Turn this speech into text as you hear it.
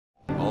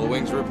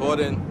wings report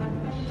in.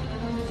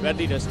 Red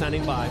leader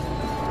standing by.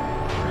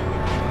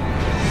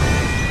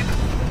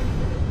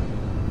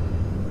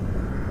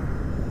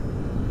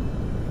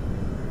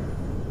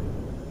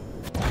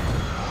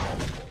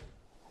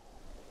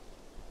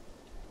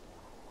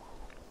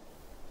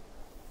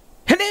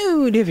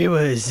 Hello, dear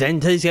viewers,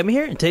 and today's Gabby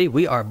here, and today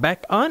we are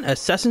back on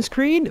Assassin's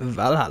Creed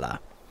Valhalla.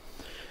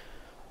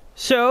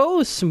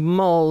 So,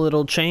 small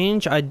little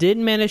change. I did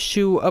manage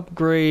to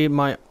upgrade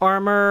my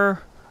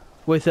armor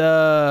with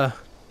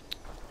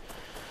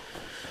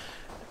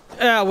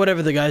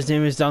whatever the guy's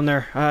name is down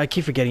there. I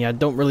keep forgetting. I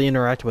don't really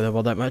interact with him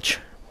all that much.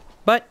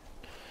 But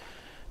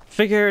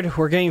figured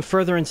we're getting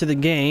further into the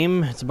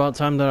game. It's about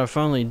time that I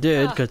finally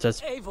did, because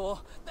that's... Eivor,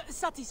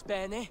 satis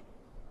bene?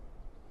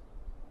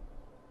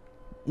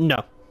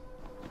 No.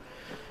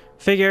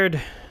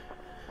 Figured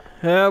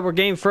we're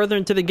getting further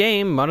into the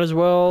game. Might as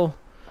well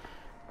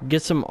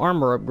get some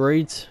armor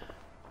upgrades.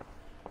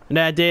 And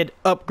I did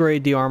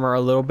upgrade the armor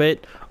a little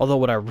bit. Although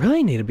what I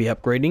really need to be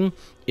upgrading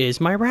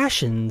is my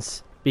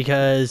rations.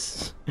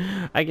 Because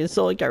I can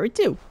still carry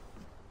two.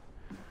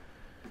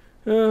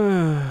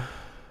 That's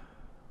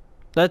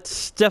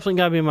definitely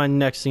gotta be my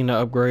next thing to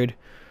upgrade.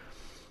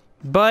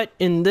 But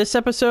in this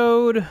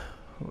episode...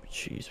 Oh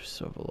jeez, we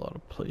still have a lot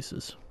of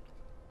places.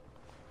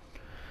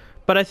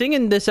 But I think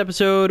in this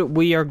episode,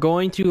 we are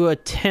going to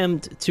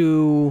attempt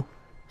to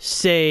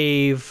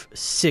save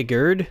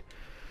Sigurd. It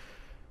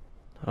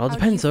all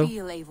depends, though. How do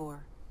you feel, Eivor?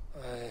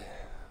 I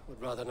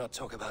would rather not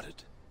talk about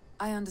it.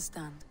 I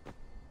understand.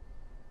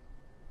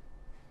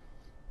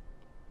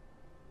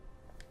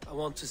 I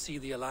want to see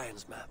the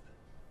Alliance map.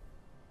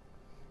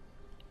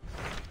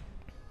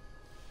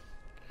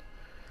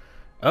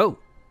 Oh.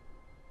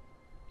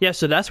 Yeah,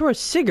 so that's where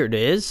Sigurd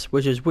is,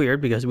 which is weird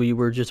because we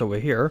were just over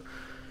here.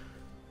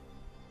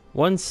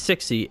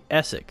 160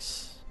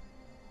 Essex.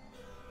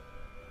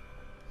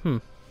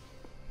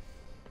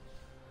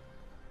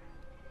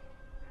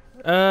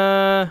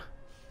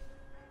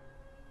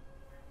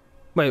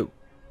 Wait,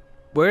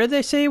 where did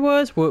they say he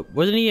was?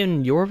 Wasn't he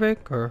in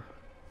Jorvik or?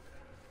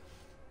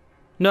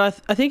 No, I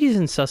think he's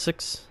in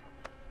Sussex.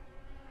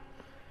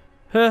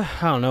 I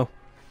don't know.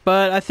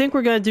 But I think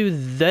we're gonna do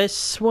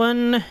this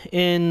one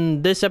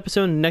in this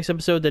episode, next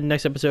episode. The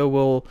next episode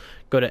we'll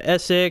go to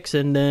Essex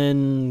and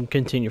then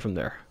continue from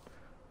there.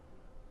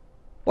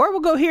 Or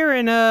we'll go here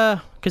and,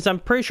 because I'm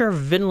pretty sure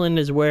Vinland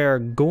is where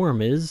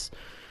Gorm is.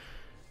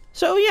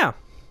 So, yeah.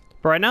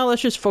 But right now,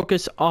 let's just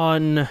focus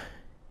on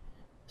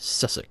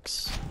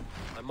Sussex.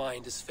 My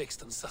mind is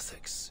fixed on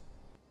Sussex.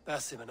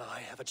 Basim and I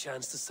have a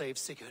chance to save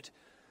Sigurd,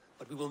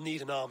 but we will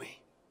need an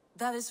army.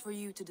 That is for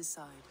you to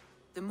decide.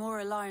 The more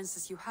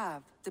alliances you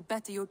have, the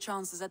better your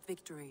chances at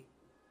victory.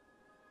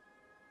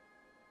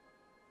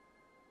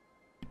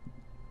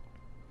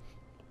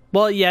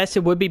 Well, yes,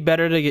 it would be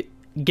better to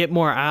get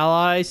more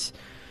allies.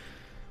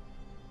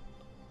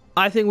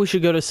 I think we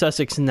should go to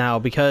Sussex now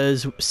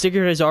because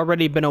Sigurd has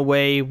already been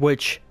away,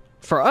 which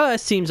for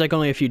us seems like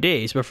only a few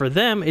days, but for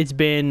them it's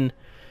been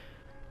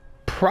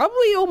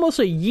probably almost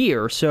a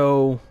year,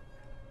 so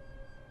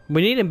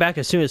we need him back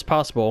as soon as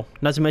possible.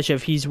 Not to mention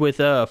if he's with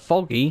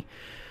Folky,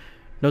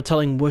 no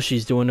telling what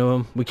she's doing to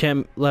him. We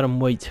can't let him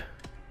wait.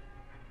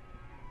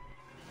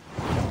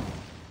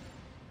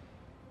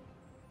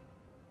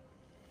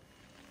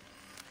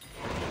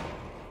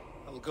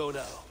 I will go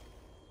now,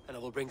 and I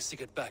will bring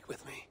Sigurd back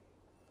with me.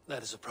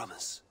 That is a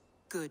promise.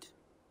 Good.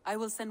 I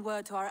will send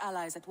word to our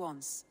allies at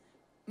once.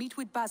 Meet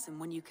with Basim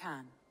when you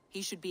can.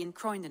 He should be in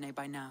Croydon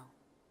by now.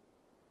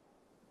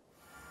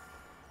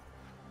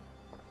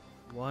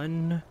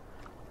 One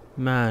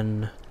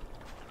man.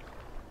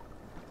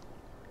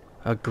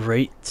 A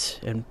great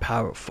and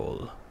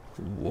powerful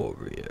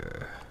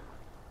warrior.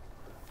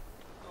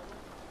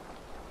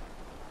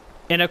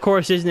 And of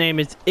course his name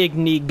is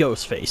Igni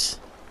Ghostface.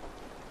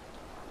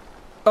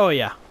 Oh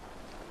yeah.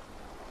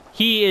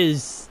 He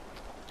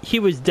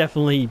was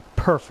definitely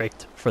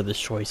perfect for this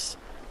choice.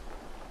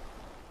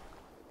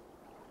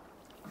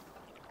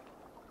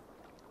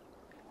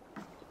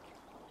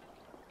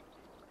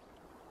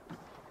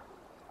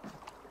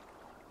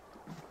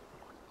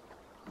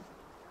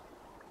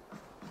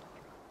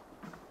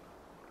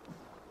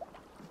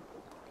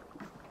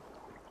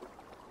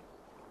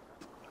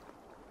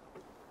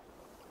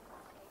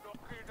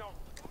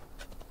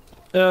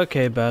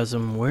 Okay,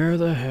 Basim, where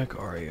the heck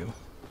are you?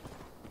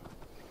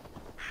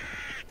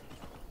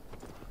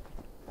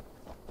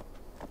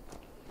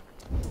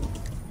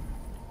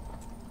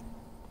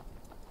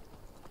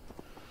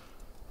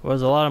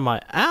 Was a lot of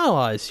my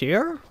allies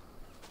here.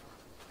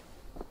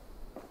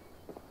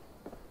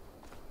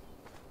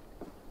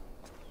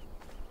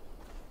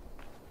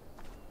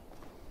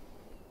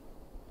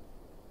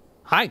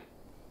 Hi.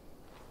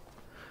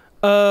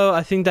 Oh,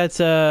 I think that's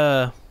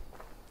a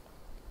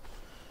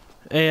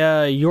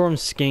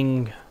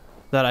Jormsking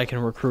that I can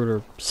recruit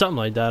or something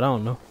like that. I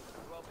don't know.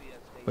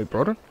 Wait,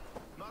 brother?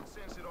 Not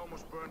since it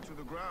almost burned to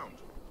the ground.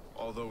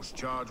 All those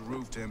charred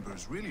roof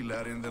timbers really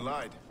let in the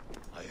light.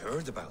 I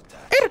heard about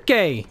that.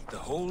 Erke! The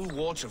whole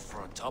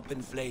waterfront up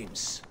in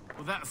flames.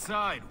 Well, that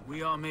aside,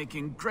 we are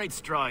making great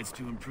strides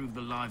to improve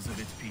the lives of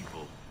its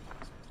people.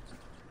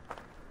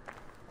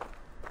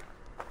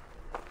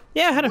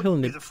 Yeah, I had a You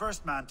feeling wouldn't be that. the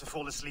first man to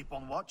fall asleep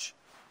on watch,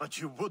 but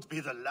you would be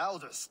the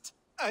loudest.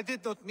 I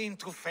did not mean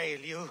to fail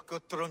you,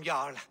 Guthrum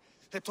Jarl.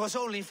 It was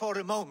only for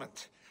a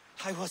moment.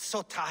 I was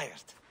so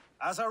tired.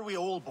 As are we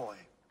all, boy.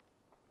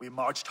 We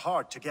marched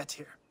hard to get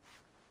here.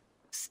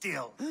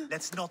 Still,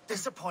 let's not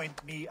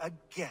disappoint me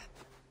again.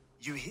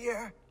 You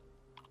hear?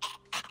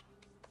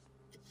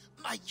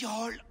 My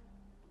Jarl,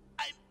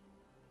 I'm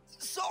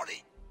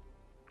sorry.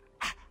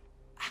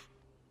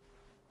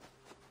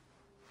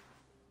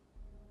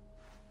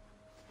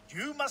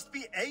 You must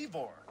be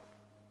Eivor.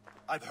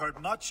 I've heard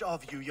much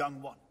of you,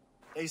 young one.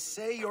 They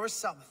say you're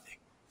something.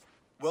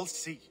 We'll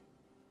see.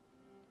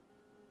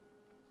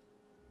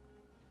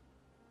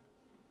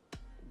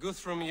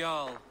 Guthrum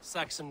Jarl,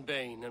 Saxon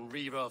Bane, and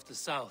Reaver of the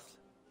South.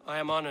 I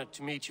am honored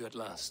to meet you at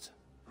last.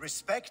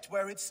 Respect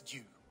where it's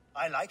due.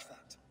 I like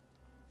that.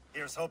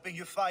 Here's hoping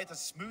you fight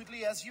as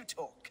smoothly as you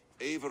talk.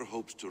 Eivor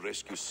hopes to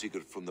rescue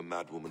Sigurd from the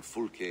madwoman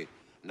Fulke,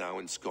 now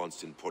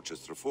ensconced in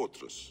Porchester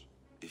Fortress.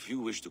 If you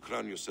wish to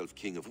crown yourself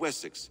King of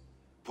Wessex,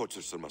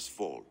 Porchester must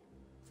fall.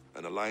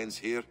 An alliance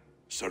here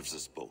serves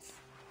us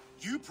both.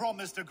 You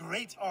promised a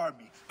great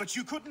army, but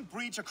you couldn't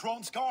breach a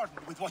Krone's garden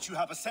with what you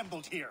have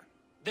assembled here.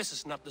 This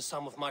is not the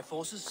sum of my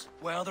forces.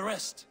 Where are the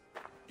rest?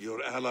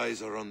 Your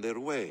allies are on their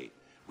way.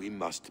 We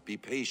must be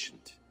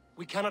patient.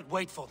 We cannot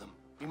wait for them.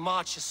 We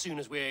march as soon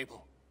as we're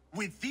able.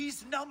 With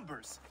these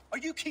numbers, are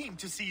you keen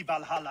to see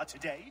Valhalla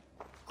today?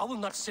 I will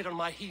not sit on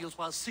my heels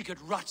while Sigurd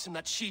rots in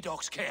that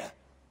she-dog's care.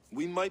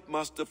 We might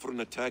muster for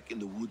an attack in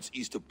the woods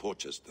east of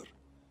Porchester.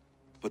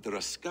 But there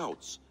are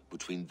scouts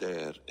between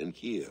there and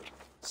here.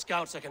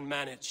 Scouts I can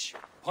manage.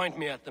 Point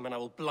me at them and I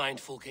will blind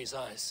Fulke's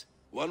eyes.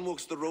 One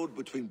walks the road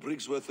between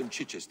Briggsworth and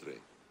Chichester.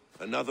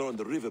 Another on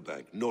the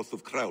riverbank north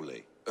of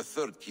Crowley. A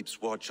third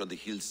keeps watch on the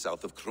hills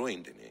south of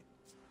Croendene.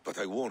 But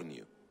I warn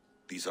you,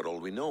 these are all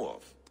we know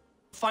of.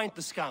 Find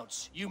the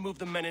scouts. You move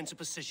the men into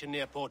position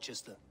near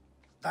Porchester.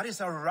 That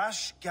is a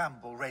rash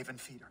gamble,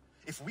 Ravenfeeder.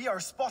 If we are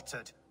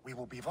spotted, we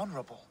will be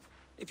vulnerable.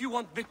 If you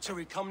want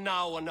victory, come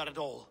now or not at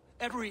all.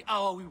 Every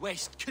hour we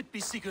waste could be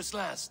Sigurd's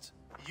last.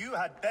 You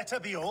had better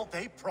be all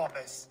they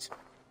promised.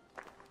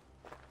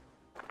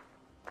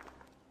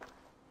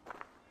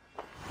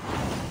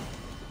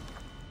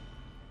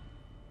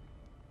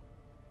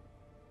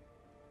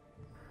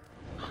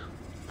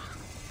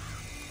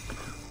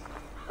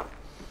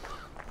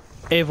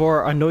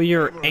 Eivor, I know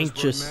you're Eivor has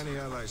anxious. brought many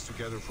allies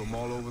together from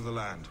all over the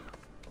land.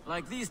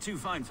 Like these two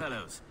fine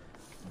fellows.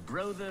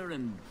 Brother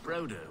and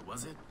Broder,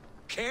 was it?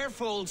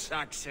 Careful,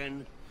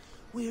 Saxon.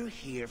 We're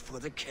here for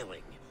the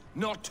killing,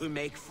 not to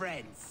make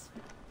friends.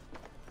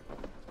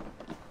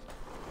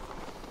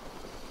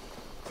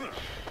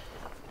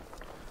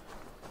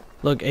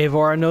 Look,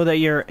 Eivor, I know that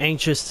you're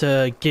anxious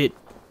to get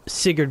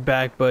Sigurd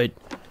back, but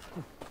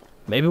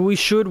maybe we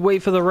should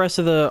wait for the rest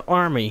of the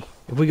army.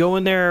 If we go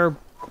in there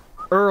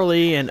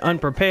early and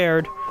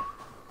unprepared,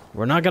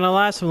 we're not gonna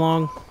last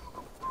long.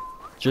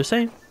 Just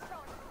saying.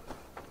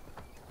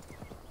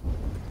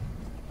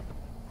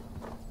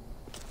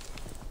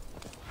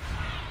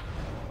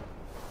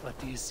 What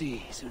do you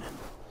see, Sunan?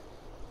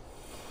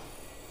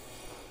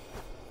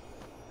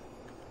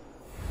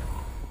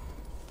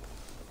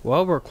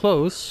 Well, we're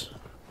close.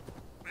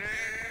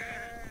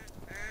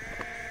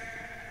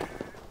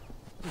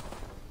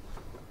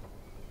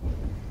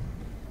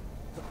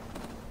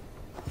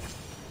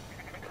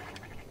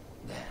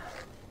 There,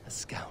 a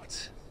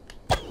scout.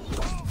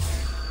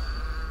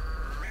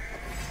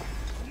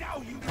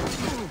 Now you...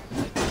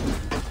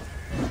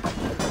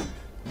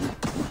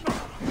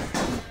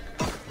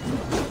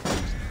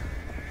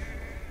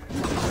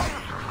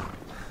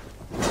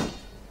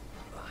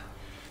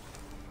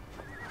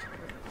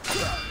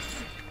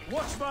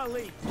 Watch my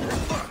lead.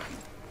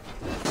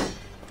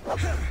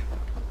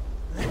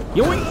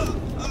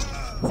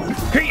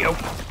 Yoink! Here you go.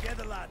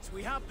 Together, lads.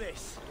 We have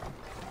this.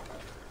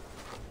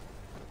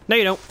 No,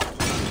 you don't.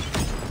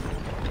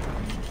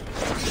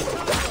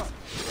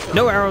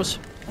 No arrows.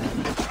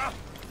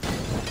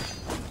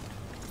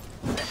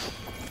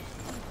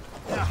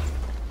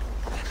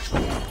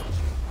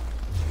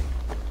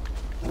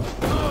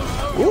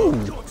 Ooh.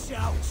 Good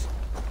shout.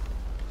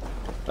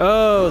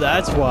 Oh,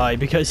 that's why,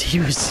 because he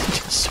was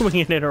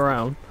swinging it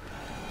around.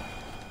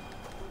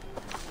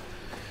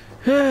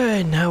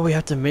 Now we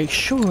have to make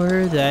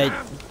sure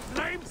that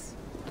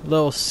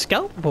little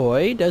scout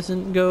boy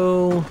doesn't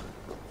go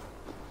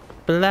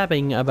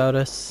blabbing about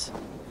us.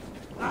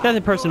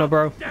 Nothing personal,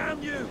 bro.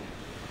 Damn you!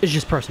 It's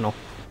just personal.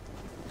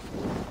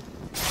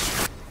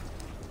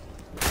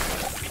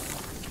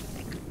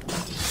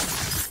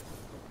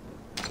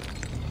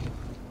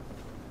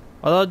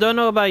 Although I don't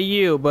know about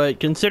you, but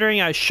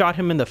considering I shot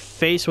him in the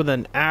face with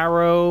an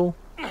arrow,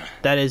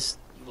 that is...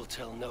 You will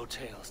tell no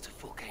tales to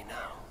Fulke now.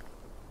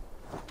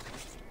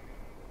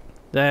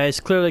 That is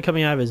clearly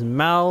coming out of his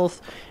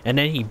mouth, and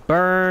then he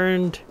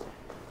burned.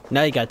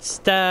 Now he got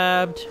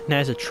stabbed. Now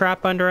there's a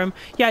trap under him.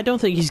 Yeah, I don't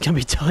think he's gonna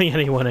be telling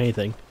anyone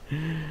anything.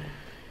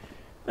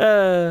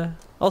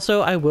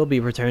 Also, I will be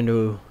returning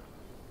to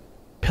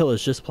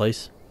pillage this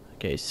place.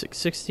 Okay,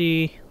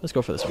 660. Let's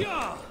go for this one.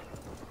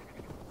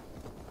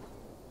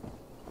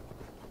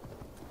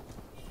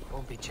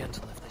 Won't be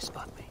gentle if they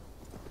spot me.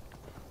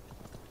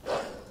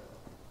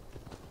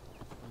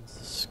 It's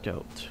the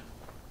scout.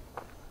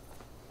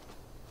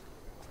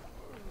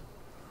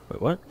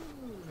 Wait, what?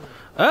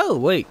 Oh,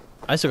 wait.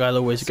 I still got a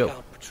little ways to go.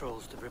 Scout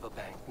patrols the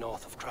riverbank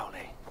north of Crowley.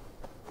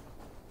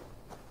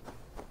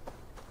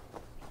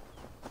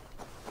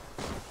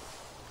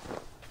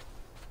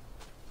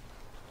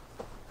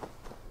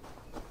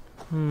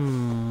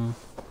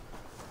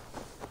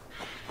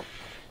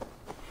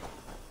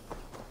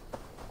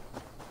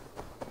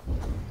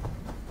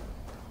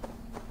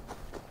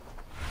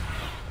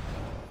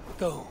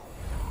 Go,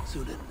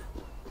 Zulin.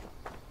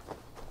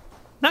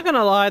 Not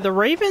gonna lie, the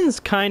Raven's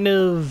kind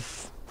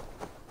of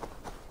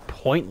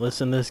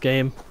pointless in this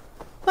game.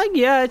 Like,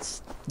 yeah,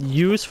 it's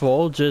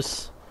useful,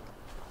 just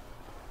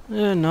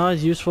not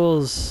as useful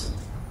as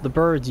the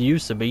birds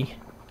used to be.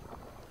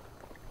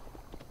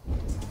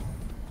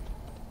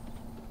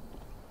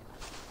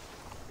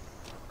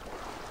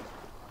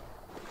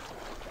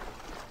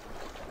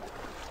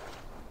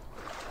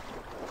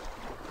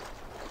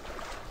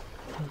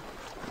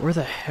 Where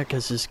the heck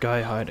is this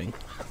guy hiding?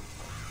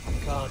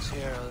 Guards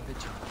here are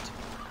vigilant.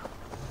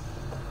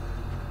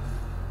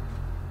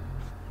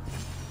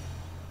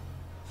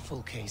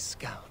 Full case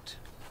scout.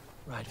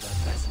 Right where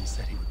Basim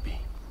said he would be.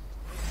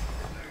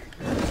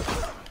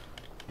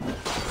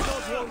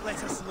 God won't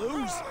let us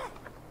lose.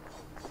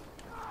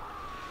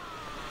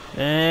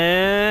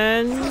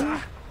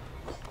 And...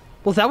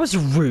 well, that was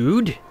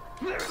rude.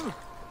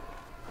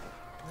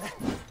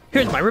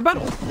 Here's my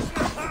rebuttal.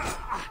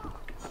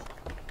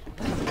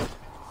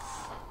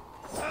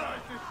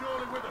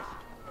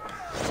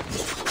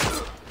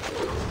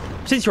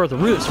 Since you're the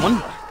rudest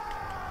one.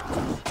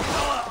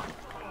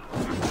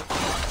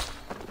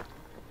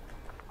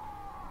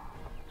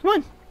 Come on.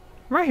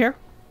 I'm right here.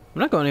 I'm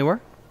not going anywhere.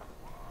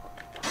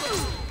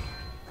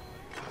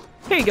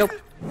 Here you go.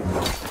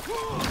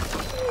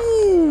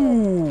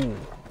 Ooh.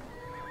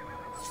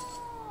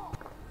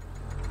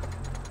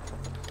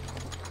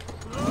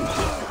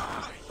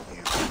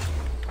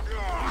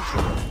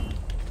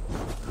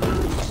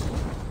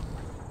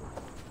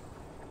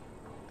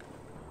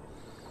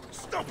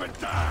 Stop and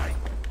die!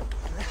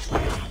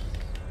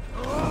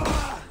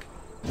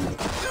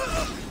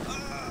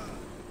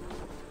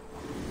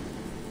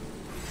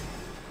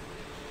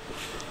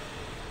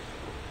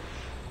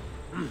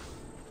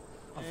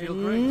 I feel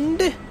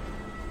great.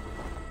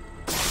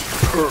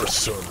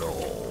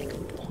 Personal.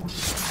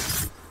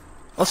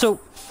 Also,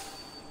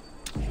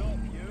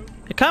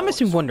 it kind of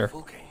makes me wonder.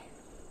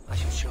 I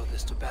should show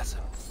this to Basim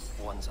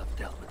once I've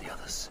dealt with the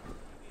others.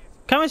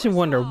 Kind of makes me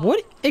wonder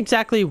what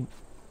exactly,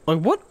 like,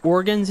 what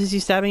organs is he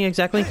stabbing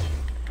exactly?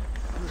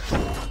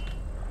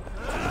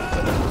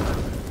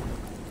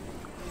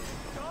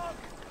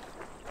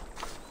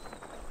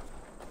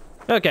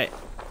 Okay,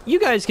 you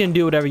guys can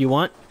do whatever you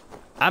want.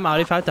 I'm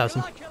out of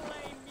 5,000.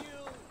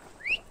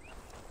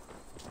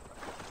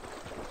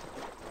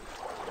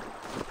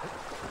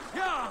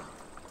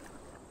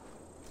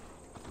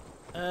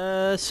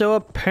 So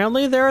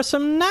apparently there are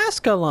some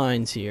Nazca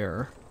lines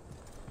here.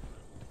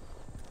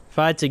 If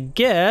I had to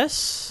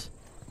guess,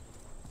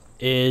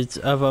 it's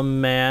of a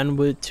man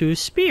with 2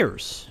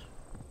 spears.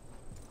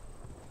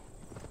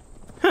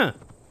 Huh.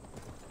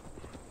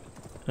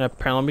 And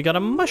apparently we got a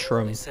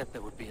mushroom. They said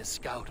there would be a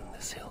scout on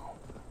this hill.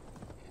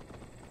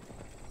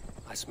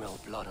 I smell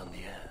blood on the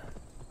air.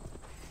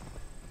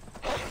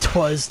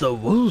 'Twas the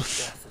wolf.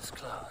 Death is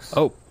close.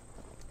 Oh,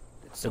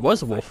 Did it was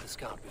a someone wolf. fight the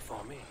scout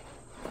before me?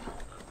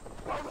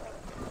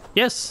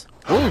 Yes,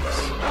 wolves.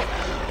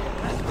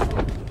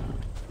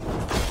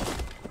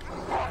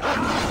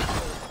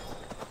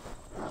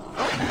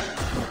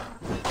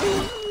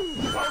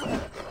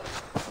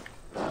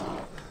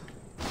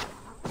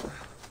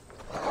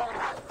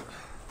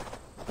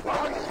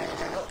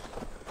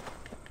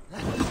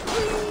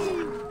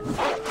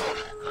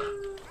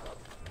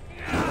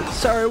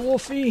 Sorry,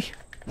 Wolfie.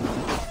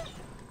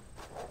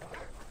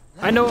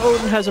 I know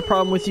Odin has a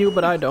problem with you,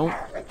 but I don't.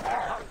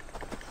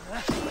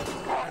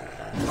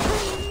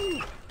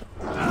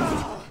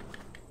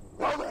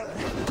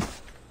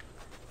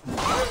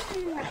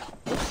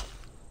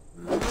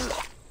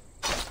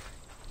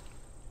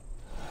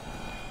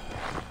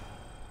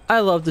 I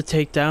love the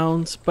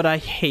takedowns, but I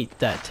hate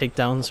that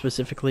takedown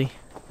specifically.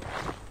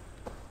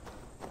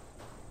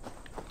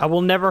 I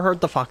will never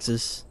hurt the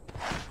foxes.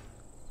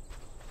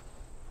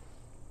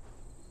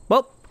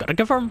 Well, gotta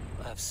confirm.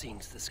 I have seen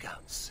to the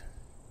scouts.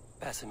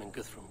 Basim and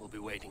Guthrum will be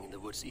waiting in the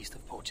woods east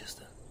of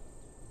Portchester.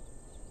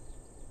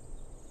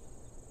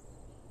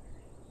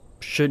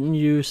 Shouldn't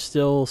you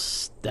still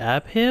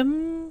stab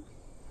him?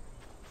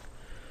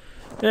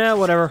 Yeah,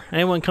 whatever.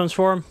 Anyone comes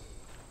for him,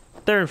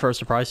 they're in for a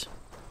surprise.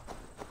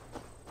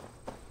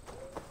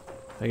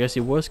 I guess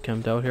he was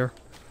camped out here.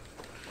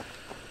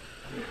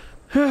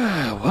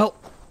 Well.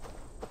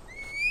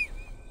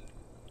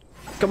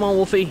 Come on,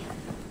 Wolfie.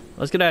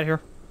 Let's get out of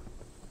here.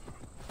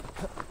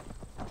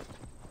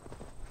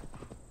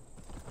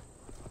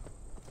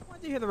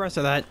 You hear the rest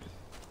of that?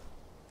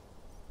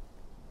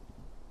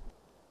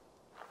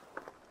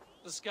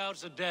 The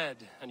scouts are dead,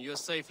 and you're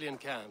safely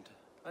encamped.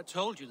 I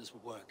told you this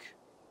would work.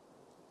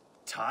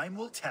 Time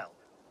will tell.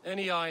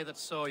 Any eye that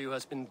saw you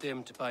has been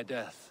dimmed by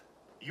death.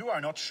 You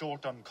are not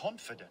short on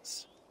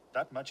confidence.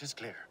 That much is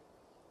clear.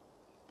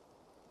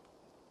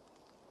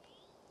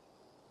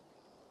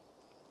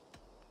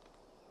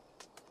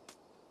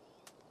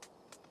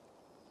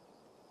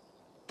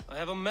 I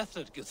have a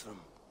method,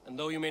 Guthrum, and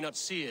though you may not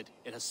see it,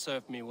 it has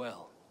served me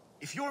well.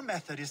 If your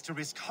method is to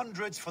risk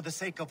hundreds for the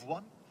sake of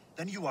one,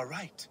 then you are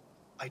right.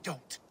 I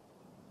don't.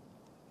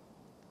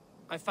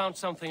 I found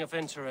something of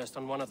interest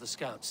on one of the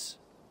scouts.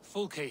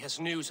 Fulke has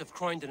news of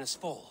Croydon's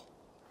fall.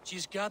 She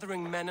is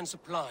gathering men and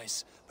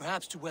supplies,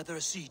 perhaps to weather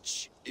a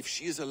siege. If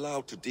she is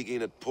allowed to dig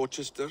in at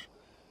Porchester,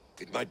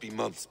 it might be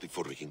months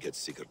before we can get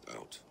Sigurd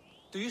out.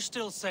 Do you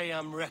still say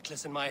I'm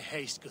reckless in my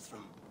haste,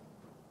 Guthrum?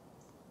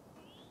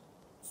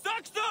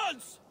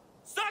 Saxons!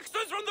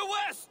 Saxons from the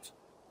west!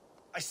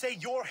 I say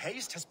your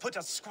haste has put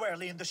us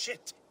squarely in the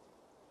shit.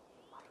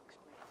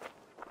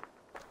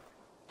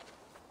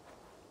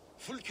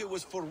 Fulke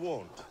was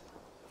forewarned.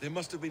 There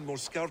must have been more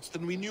scouts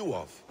than we knew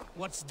of.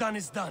 What's done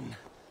is done.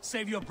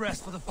 Save your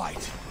breath for the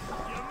fight.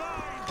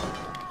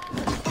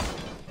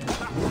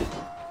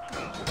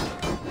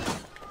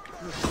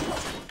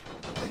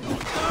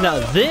 Now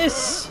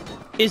this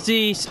is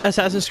the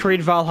Assassin's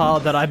Creed Valhalla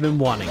that I've been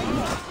wanting.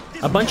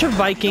 A bunch of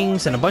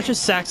Vikings and a bunch of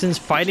Saxons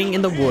fighting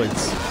in the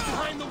woods.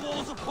 Behind the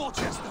walls of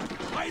Porchester.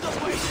 Either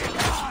way they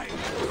die.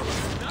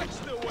 That's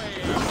the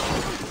way.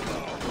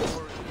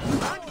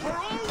 And for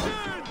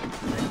Odin!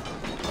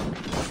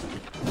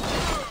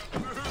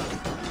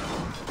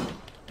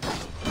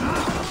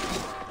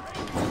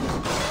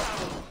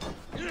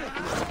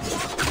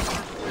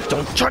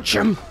 Don't touch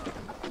him!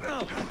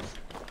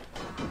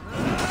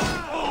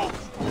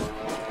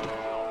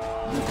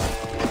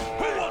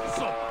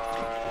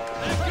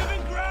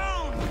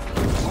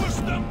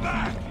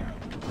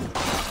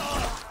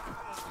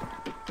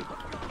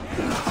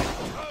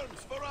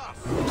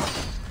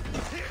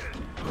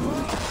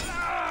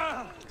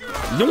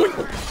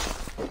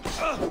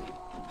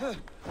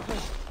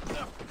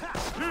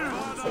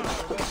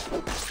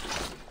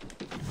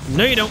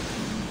 No, you don't.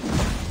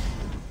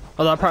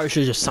 Although I probably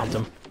should have just stomped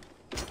him.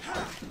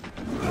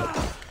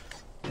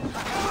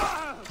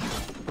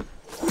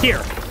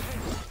 Here.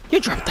 You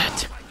drop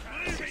that.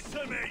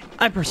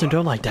 I personally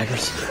don't like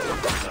daggers.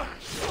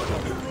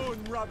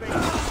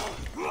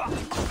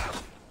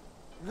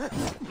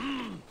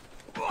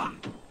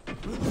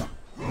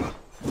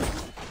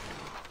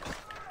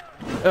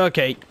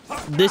 Okay,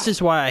 this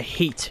is why I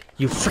hate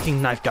you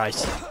freaking knife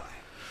guys.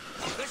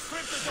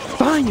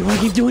 Fine, you wanna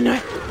keep doing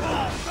that?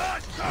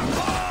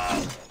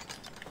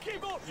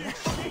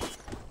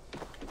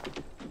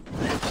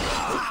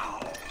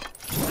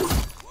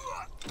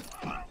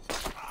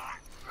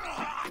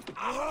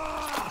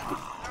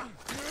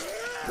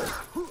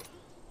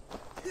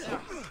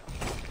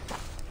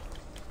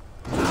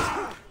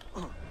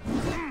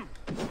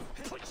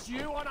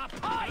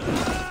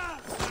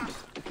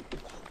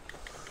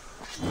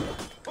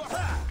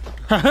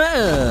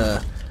 Haha!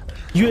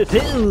 You have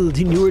failed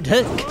in your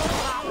attack.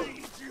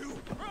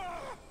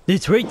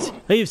 That's right,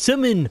 I have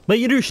summoned my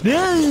inner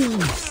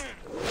Schnauze!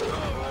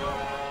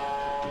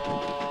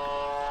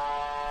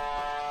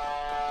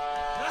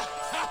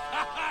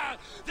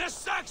 The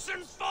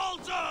Saxons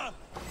falter!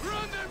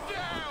 Run them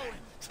down!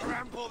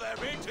 Trample them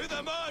into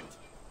the mud!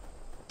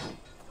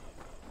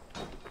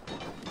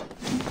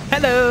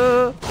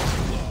 Hello!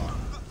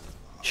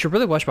 Should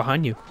really watch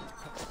behind you.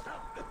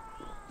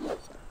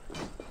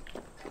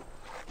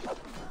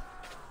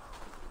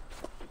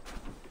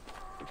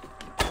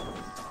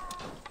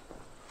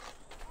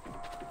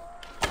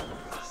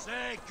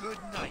 Say good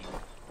night.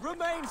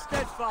 Remain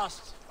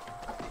steadfast.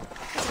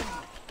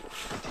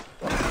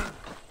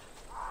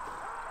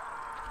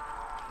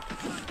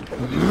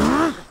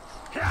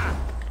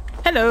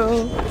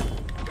 Hello!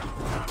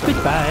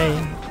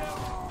 Goodbye.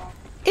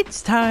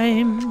 It's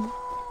time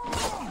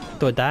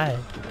to die.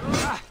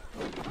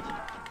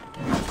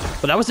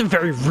 Well, that wasn't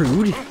very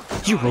rude.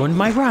 You ruined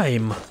my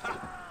rhyme.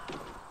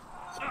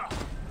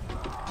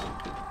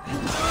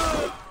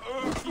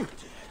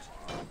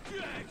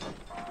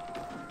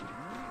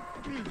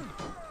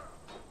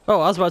 Oh,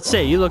 I was about to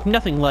say, you look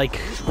nothing like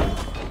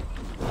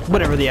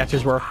whatever the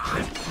actors were.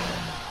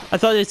 I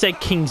thought they said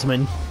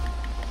Kingsman.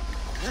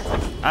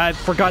 I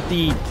forgot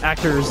the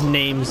actors'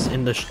 names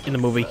in the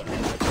movie,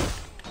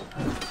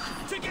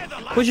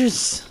 which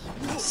is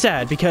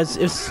sad because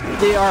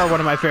they are one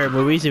of my favorite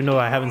movies, even though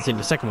I haven't seen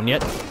the second one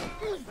yet.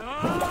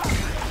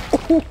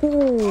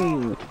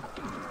 Ooh,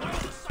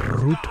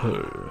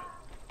 brutal.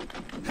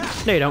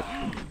 No, you don't.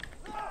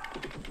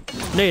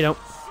 No, you don't.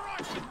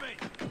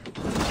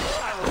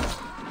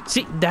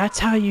 See, that's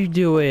how you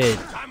do it.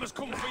 Time has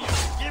come for you.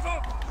 Give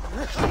up!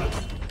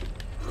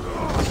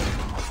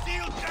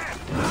 Steal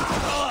death!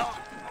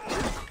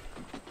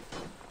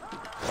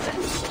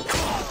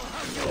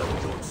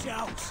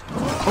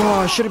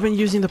 Oh, I should have been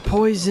using the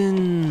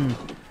poison.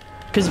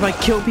 Because if I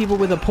kill people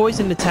with a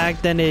poison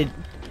attack, then it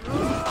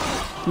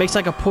makes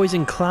like a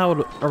poison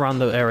cloud around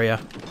the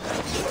area.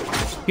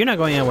 You're not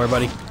going anywhere,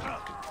 buddy.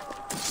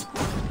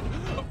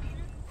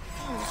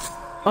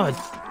 Oh,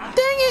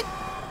 dang it!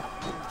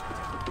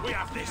 We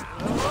have this.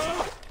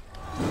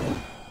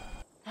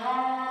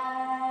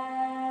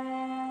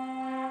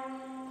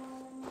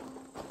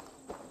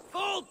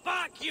 Fall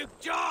back, you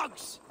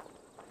dogs!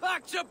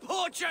 Back to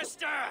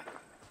Porchester!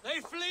 They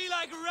flee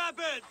like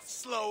rabbits!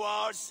 Slow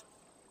ours.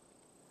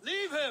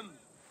 Leave him!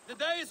 The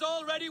day is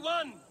already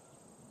won!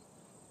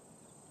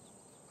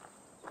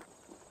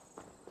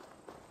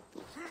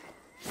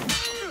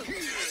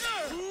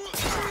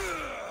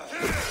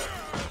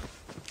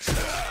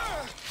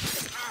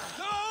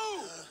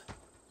 Go!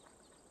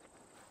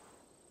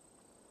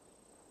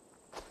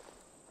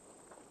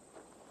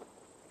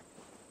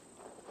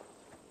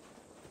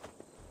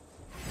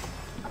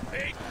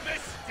 Big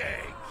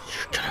mistake!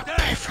 You're gonna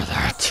pay for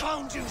that.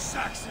 Found you,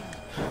 Saxon!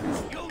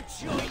 You'll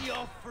join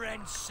your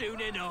friends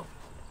soon enough.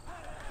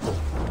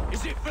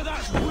 Is it for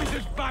that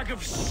withered bag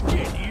of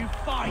skin you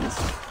fight?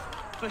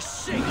 For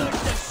Sigurd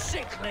the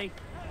Sickly?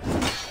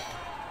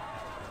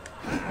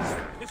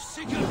 If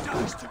Sigurd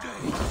dies today,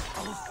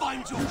 I will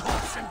find your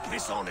corpse and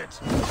piss on it.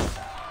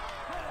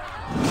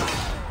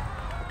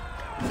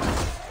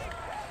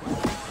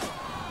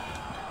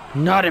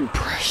 Not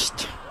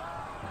impressed.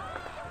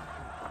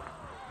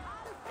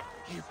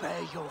 You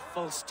bear your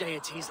false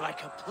deities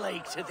like a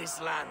plague to this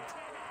land.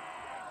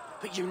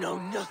 But you know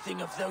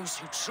nothing of those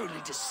who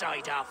truly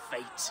decide our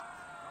fate.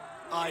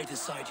 I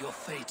decide your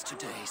fate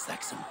today,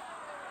 Saxon.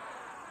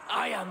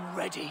 I am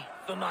ready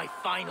for my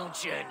final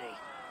journey.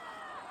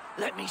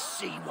 Let me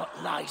see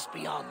what lies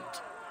beyond.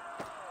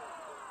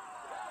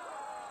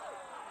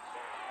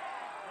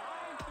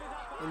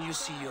 When you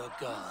see your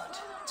god,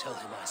 tell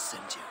him I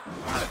sent you.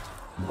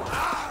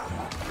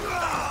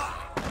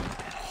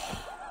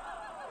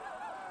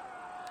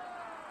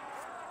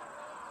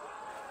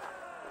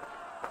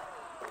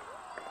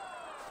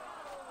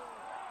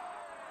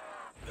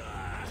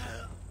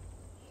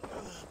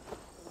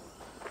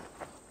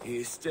 He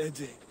is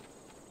steady.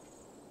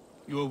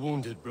 You are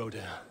wounded,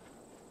 Broder.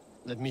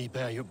 Let me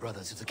bear your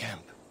brother to the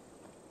camp.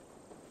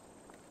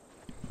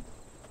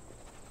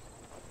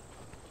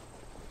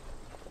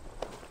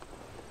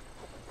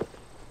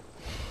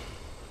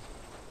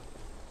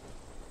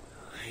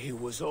 He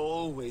was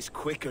always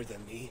quicker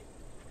than me.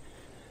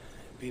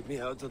 Beat me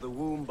out of the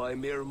womb by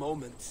mere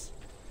moments.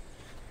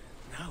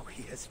 Now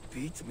he has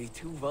beat me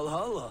to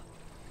Valhalla.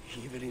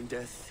 Even in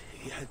death,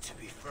 he had to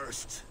be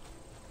first.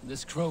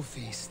 This crow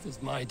feast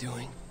is my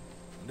doing.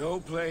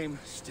 No blame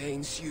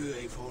stains you,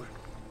 Eivor.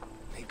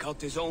 He cut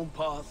his own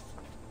path.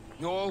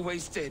 He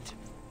always did.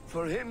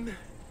 For him,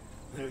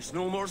 there's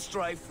no more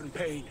strife and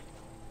pain.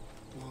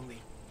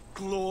 Only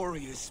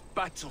glorious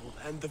battle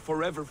and the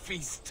forever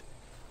feast.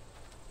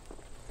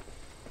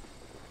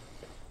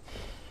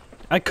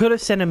 I could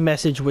have sent a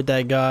message with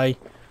that guy,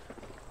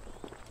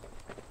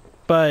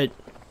 but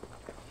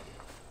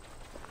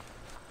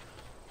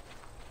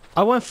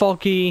I want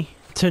Falky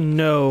to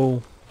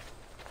know.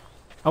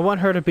 I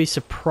want her to be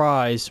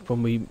surprised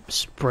when we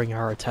spring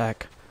our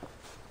attack.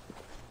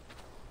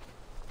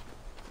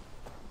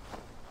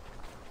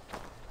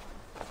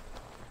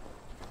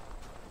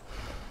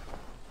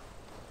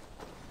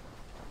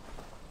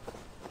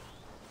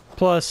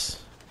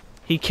 Plus,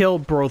 he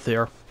killed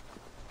Brother.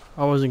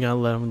 I wasn't gonna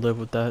let him live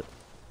with that.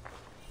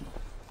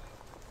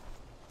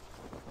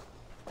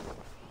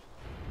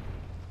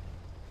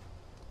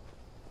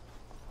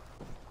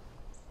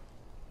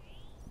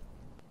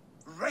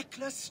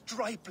 Reckless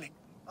stripling!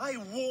 I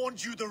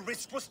warned you the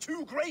risk was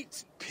too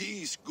great!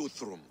 Peace,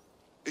 Guthrum.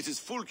 It is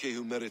Fulke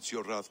who merits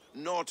your wrath,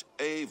 not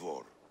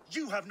Eivor.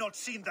 You have not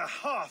seen the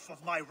half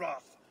of my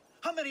wrath.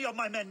 How many of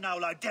my men now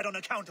lie dead on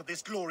account of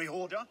this glory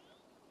hoarder?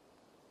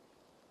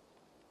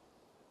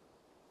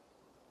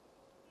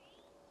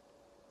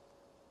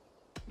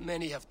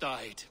 Many have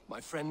died, my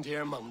friend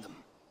here among them.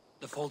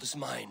 The fault is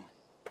mine.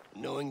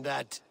 Knowing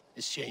that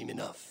is shame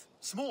enough.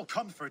 Small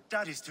comfort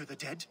that is to the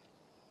dead.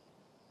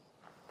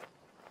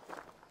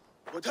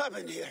 What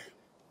happened here?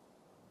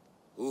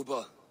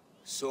 Uba,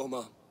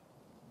 Soma,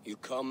 you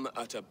come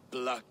at a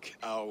black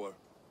hour.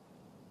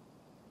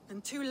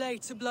 And too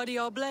late to bloody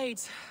our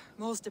blades.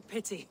 Most a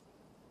pity.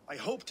 I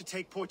hope to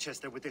take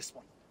Porchester with this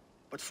one,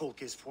 but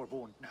Folk is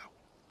forewarned now.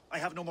 I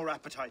have no more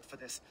appetite for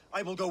this.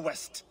 I will go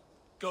west.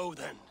 Go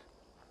then.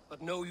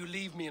 But know you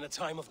leave me in a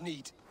time of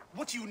need.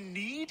 What you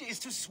need is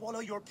to swallow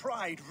your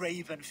pride,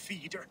 raven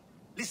feeder.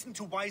 Listen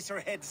to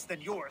wiser heads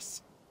than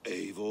yours.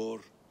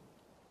 Eivor?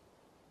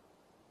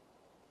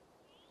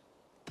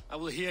 I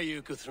will hear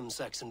you, Guthrum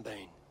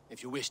Saxonbane,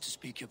 if you wish to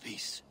speak your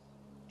piece.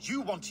 You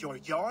want your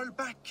Jarl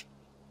back?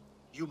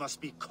 You must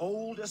be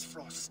cold as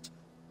frost.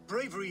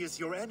 Bravery is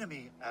your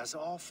enemy as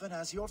often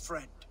as your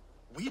friend.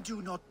 We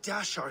do not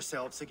dash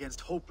ourselves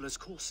against hopeless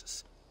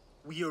courses.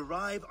 We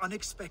arrive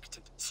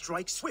unexpected,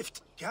 strike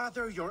swift,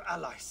 gather your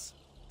allies,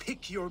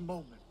 pick your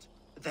moment.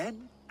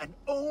 Then, and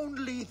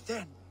only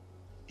then,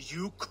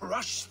 you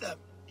crush them.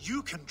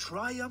 You can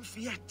triumph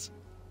yet.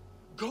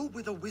 Go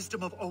with the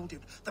wisdom of Odin,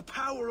 the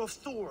power of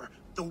Thor,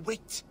 the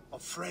wit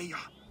of Freya.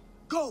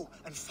 Go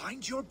and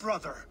find your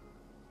brother.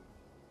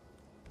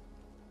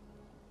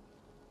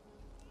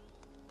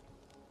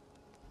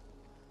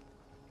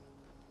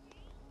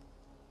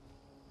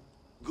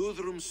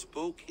 Guthrum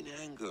spoke in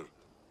anger,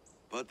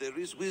 but there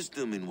is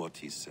wisdom in what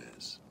he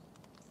says.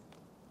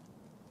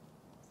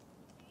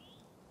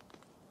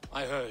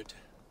 I heard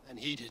and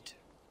heeded.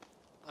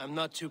 I'm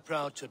not too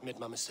proud to admit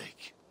my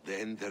mistake.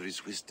 Then there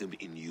is wisdom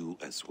in you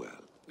as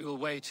well. We will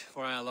wait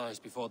for our allies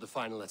before the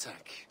final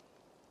attack.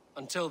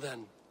 Until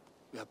then,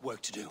 we have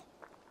work to do.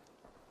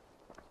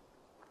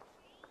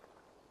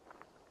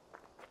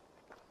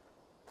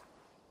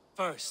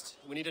 First,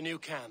 we need a new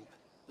camp.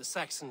 The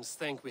Saxons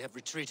think we have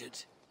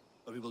retreated,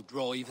 but we will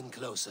draw even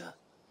closer.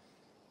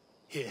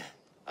 Here.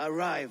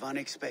 Arrive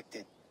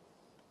unexpected.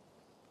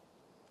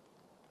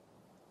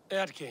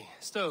 Eadke,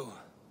 Stowe.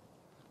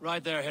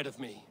 Right there ahead of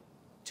me.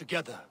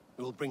 Together,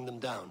 we will bring them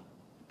down.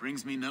 It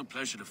brings me no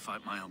pleasure to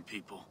fight my own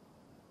people.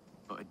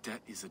 But a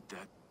debt is a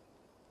debt.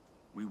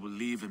 We will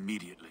leave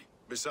immediately.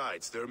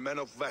 Besides, they're men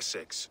of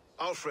Wessex,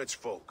 Alfred's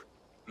folk.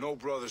 No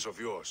brothers of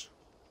yours.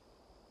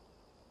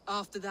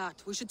 After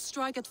that, we should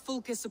strike at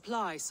Fulke's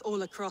supplies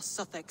all across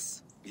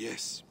Sussex.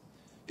 Yes.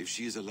 If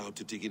she is allowed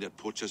to dig in at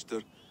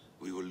Portchester,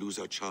 we will lose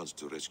our chance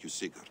to rescue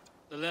Sigurd.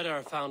 The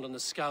letter found on the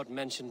scout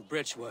mentioned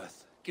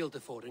Bridgeworth,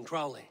 Guildeford, and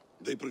Crowley.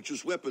 They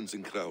produce weapons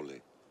in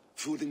Crowley,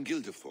 food in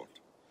Guildeford.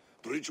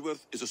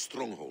 Bridgeworth is a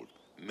stronghold.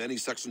 Many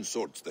Saxon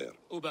swords there.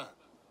 Uba,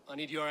 I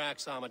need your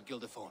axe arm at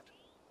Guildeford.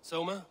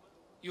 Soma,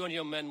 you and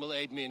your men will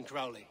aid me in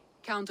Crowley.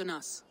 Count on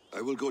us.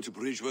 I will go to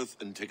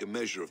Bridgeworth and take a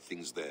measure of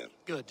things there.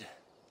 Good.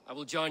 I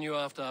will join you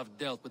after I've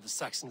dealt with the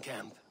Saxon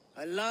camp.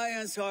 A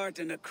lion's heart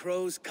and a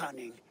crow's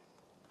cunning.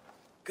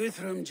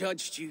 Guthrum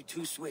judged you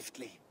too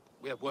swiftly.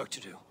 We have work to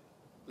do.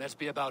 Let's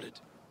be about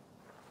it.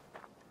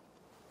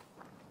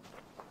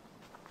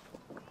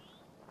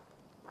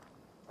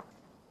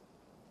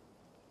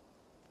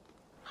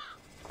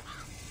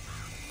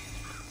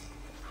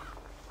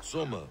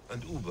 Soma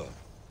and Uba,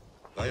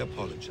 I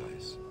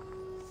apologize.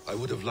 I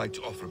would have liked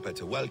to offer a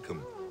better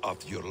welcome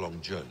after your long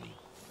journey.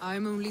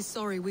 I'm only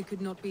sorry we could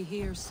not be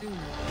here sooner.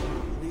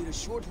 Need a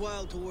short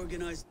while to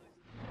organize.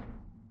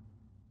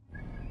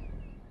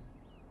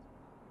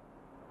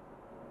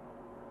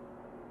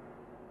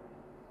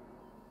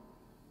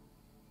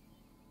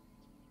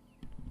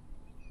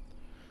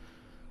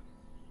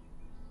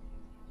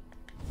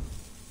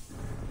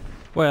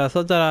 Wait, I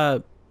thought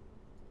that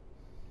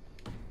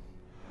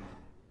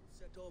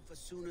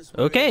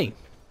okay.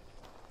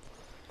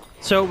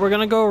 So we're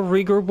gonna go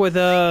regroup with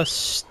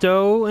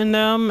Stowe and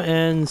them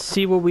and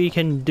see what we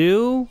can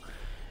do.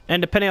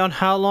 And depending on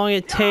how long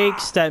it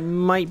takes, that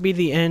might be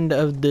the end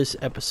of this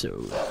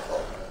episode.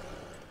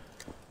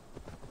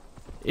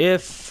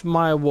 If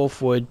my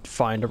wolf would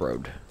find a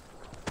road.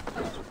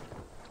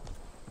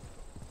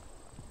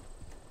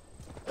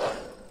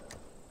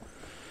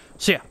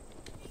 So yeah.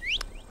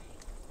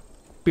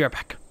 Be right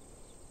back.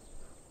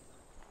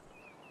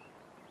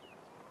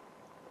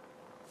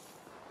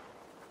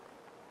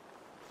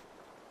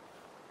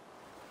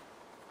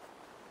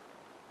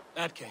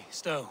 Eadke,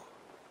 Stowe,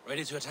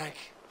 ready to attack?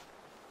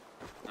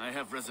 I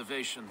have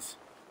reservations.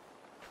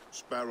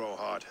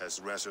 Sparrowheart has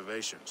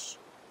reservations.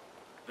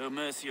 Though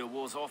Mercia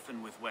wars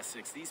often with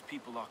Wessex, these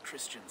people are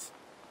Christians.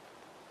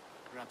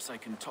 Perhaps I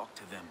can talk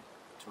to them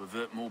to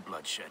avert more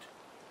bloodshed.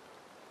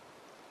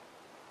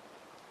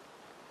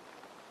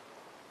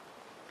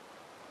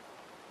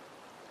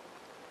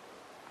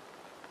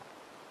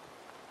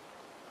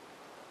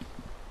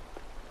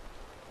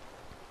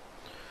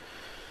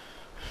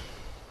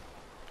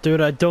 Dude,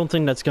 I don't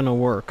think that's gonna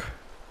work.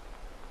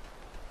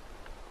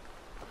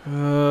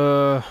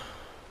 I'll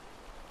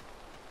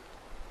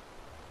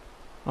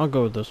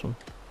go with this one.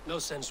 No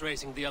sense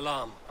raising the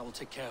alarm. I will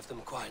take care of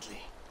them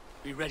quietly.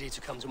 Be ready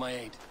to come to my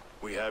aid.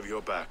 We have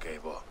your back,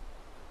 Eivor.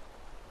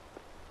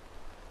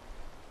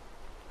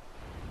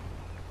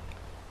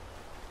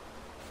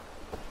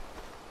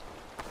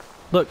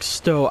 Look,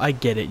 Stowe, I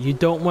get it. You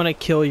don't want to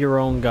kill your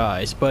own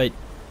guys, but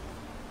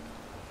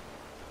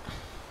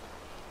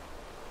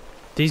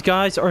these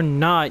guys are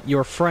not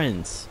your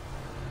friends.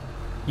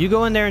 You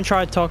go in there and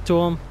try to talk to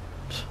them,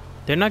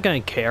 they're not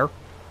gonna care.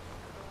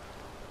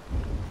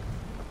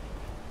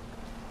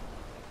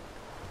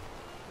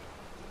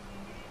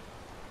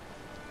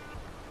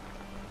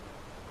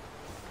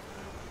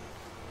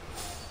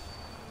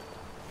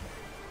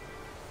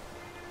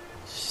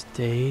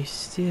 Stay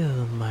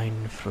still,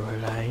 mein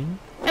Fräulein.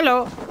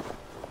 Hello.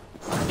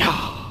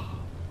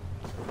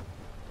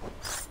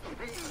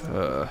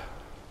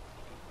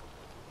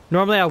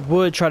 Normally I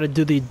would try to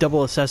do the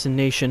double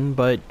assassination,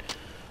 but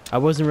I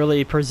wasn't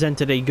really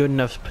presented a good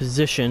enough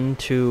position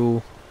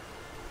to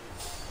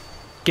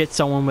get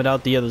someone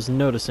without the others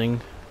noticing.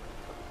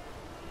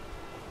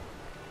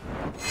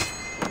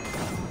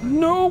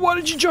 No, why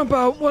did you jump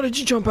out? Why did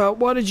you jump out?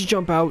 Why did you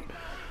jump out?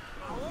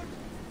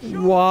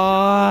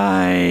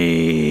 Why?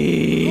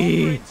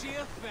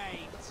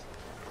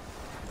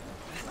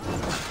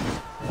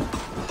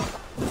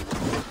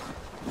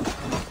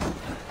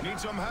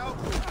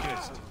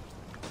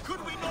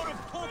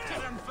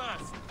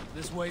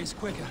 way is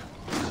quicker.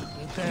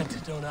 The dead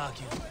don't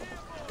argue.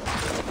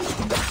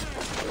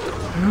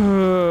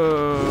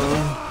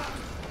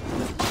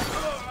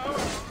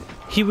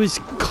 He was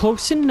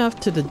close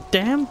enough to the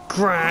damn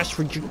grass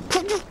for you.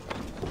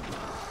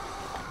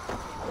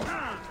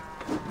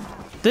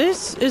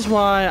 This is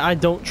why I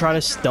don't try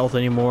to stealth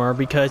anymore,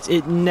 because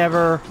it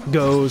never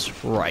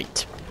goes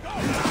right.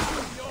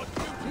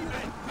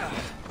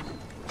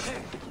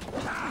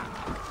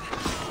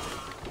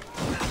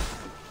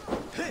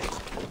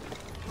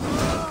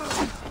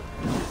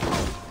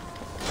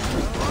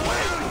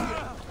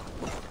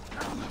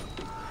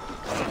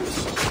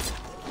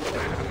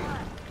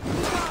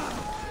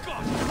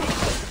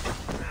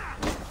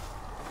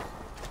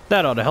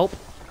 That ought to help.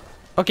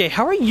 Okay,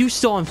 how are you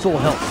still on full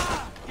health?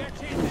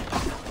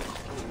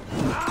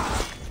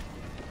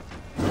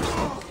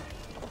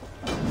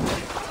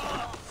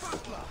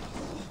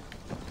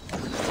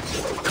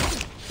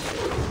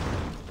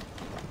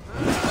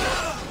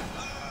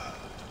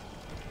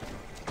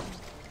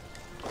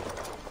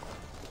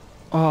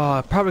 Oh,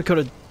 I probably could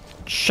have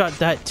shot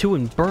that too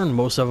and burned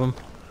most of them.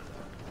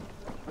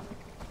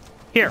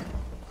 Here,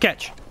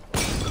 catch.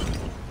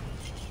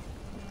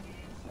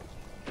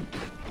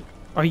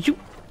 Are you...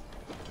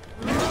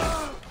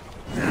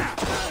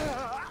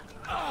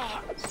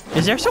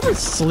 Is there someone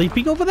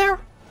sleeping over there?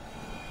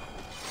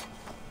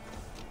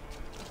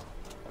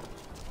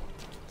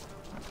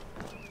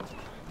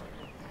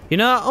 You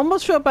know, I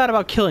almost feel bad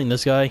about killing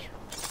this guy.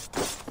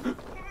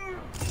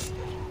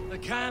 The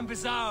camp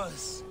is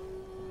ours.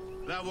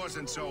 That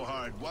wasn't so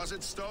hard, was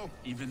it, Stowe?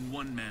 Even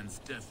one man's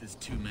death is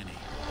too many.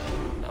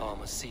 Now I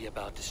must see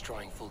about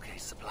destroying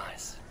Fulke's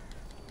supplies.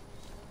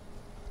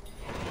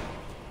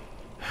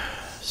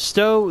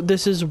 Stowe,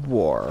 this is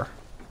war.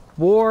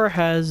 War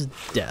has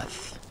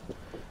death.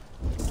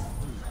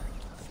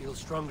 I feel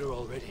stronger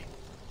already.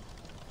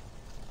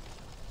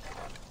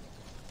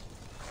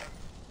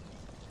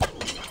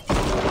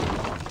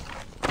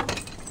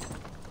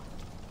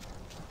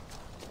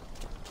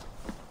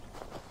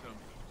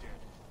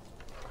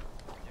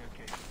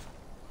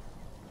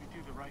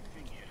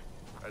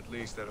 At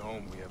least at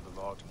home we have the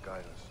law to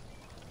guide us.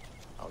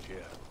 Out here,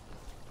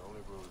 the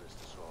only rule is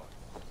the sword.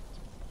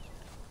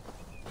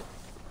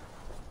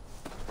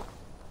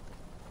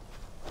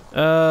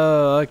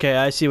 Okay,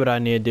 I see what I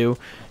need to do.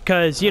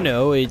 Because, you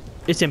know,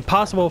 it's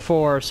impossible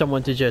for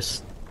someone to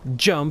just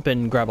jump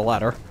and grab a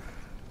ladder.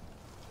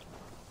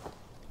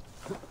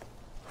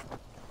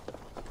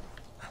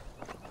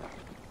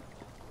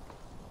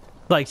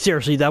 Like,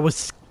 seriously, that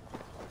was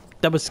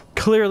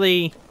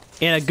clearly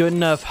in a good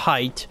enough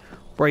height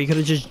where he could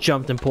have just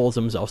jumped and pulled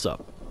himself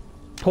up.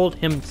 Pulled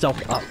himself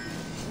up.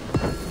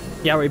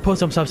 Yeah, where he pulls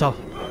himself up.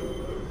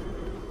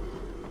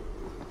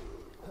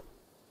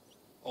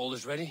 All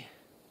is ready?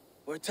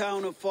 We're a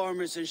town of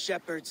farmers and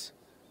shepherds.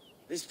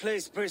 This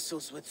place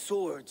bristles with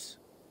swords.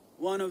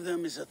 One of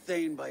them is a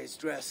Thane by his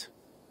dress.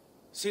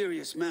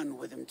 Serious man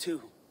with him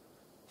too.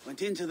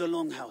 Went into the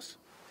longhouse.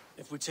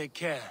 If we take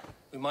care,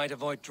 we might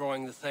avoid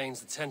drawing the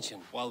Thane's attention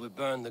while we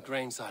burn the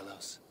grain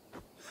silos.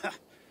 Ha!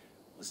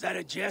 Was that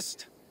a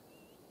jest?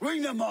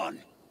 Bring them on!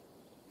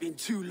 Been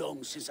too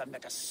long since I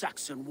met a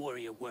Saxon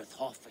warrior worth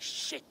half a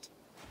shit.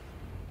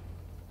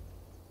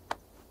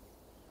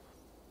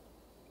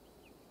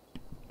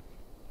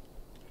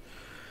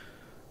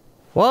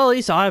 Well, at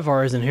least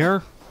Ivar isn't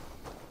here.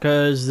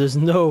 Because there's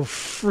no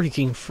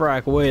freaking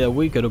frack way that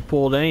we could have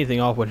pulled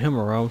anything off with him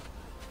around.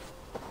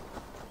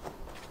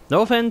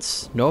 No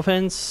offense. No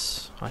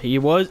offense. He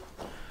was...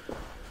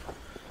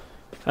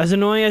 As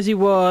annoying as he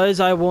was,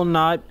 I'm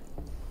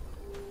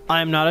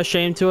not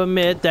ashamed to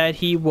admit that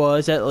he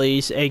was at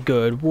least a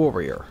good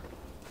warrior.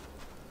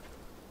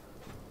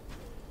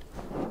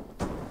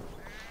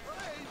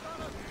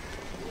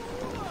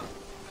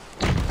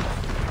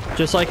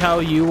 Just like how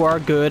you are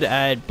good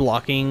at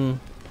blocking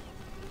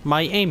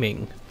my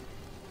aiming.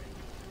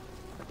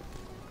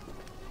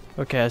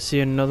 Okay, I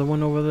see another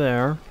one over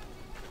there.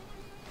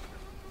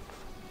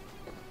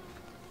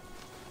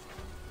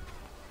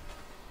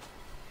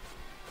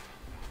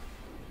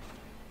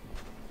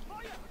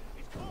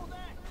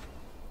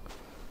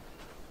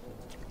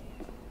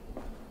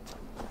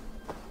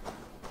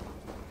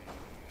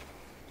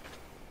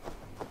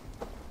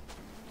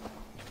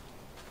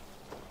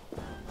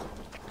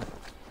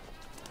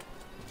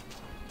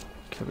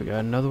 Okay, we got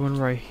another one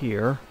right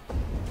here.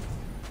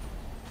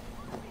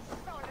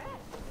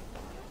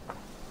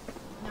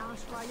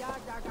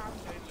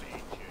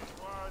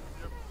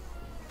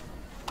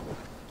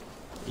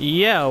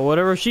 Yeah,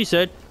 whatever she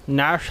said.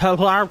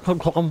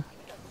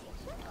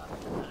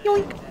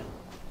 Yoink.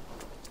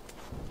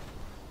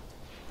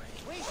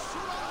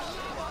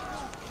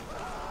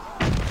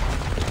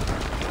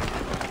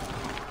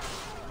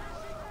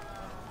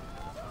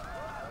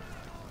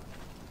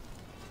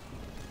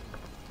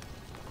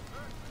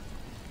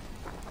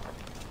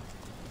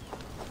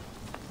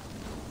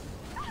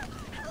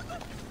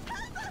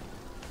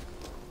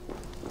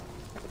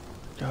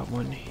 Got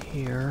one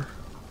here.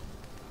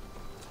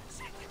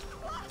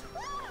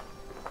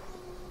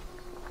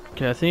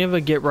 Okay, I think if I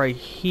get right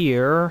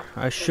here,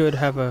 I should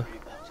have a...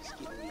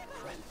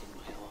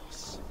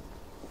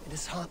 It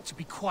is hard to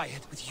be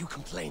quiet with you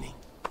complaining.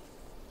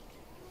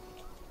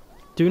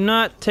 Do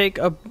not take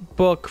a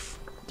book.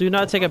 Do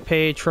not take a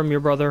page from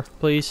your brother,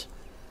 please.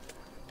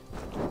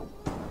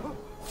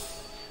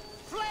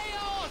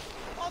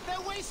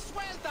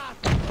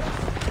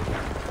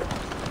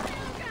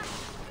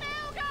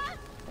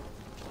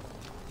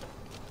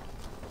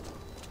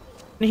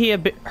 He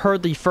had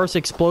heard the first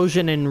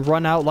explosion and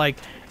run out like,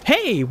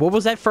 hey, what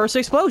was that first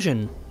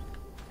explosion?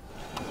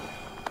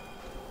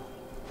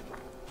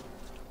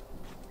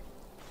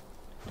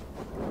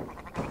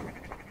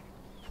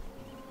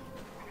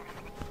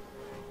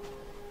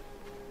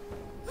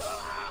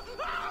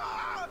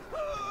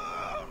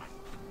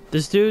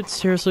 This dude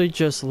seriously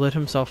just lit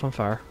himself on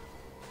fire.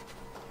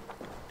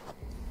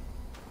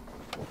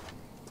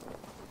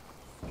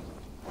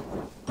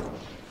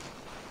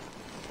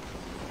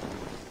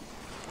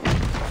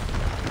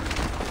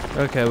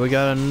 Okay, we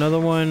got another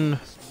one.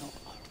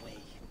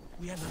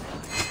 We are not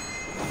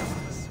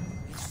hiding.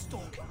 They're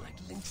stalking like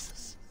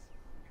lynxes.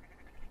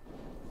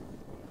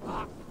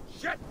 Ah,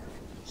 shit!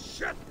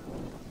 Shit!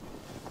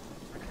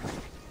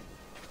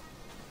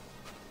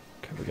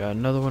 Okay, we got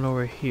another one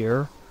over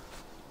here.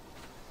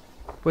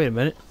 Wait a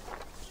minute.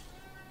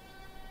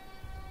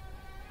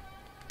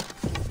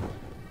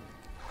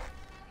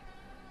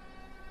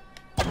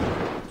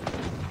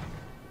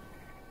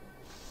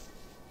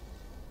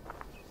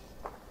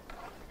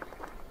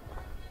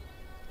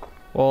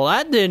 Well,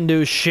 that didn't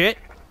do shit.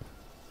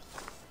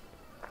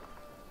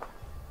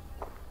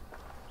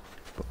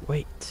 But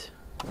wait.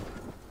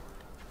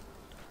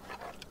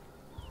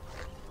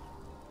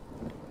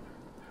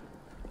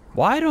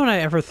 Why don't I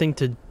ever think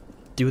to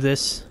do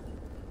this?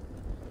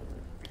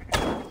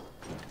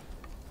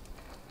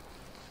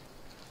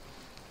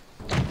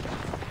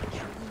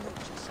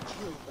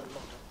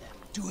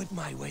 Do it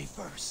my way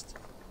first.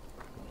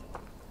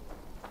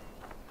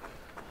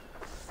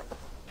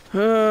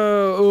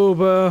 Oh,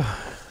 Uba.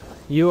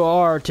 You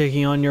are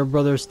taking on your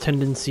brother's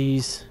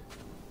tendencies.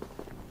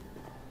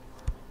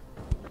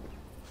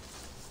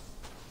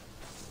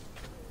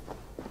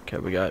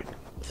 Okay, I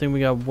think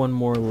we got one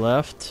more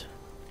left.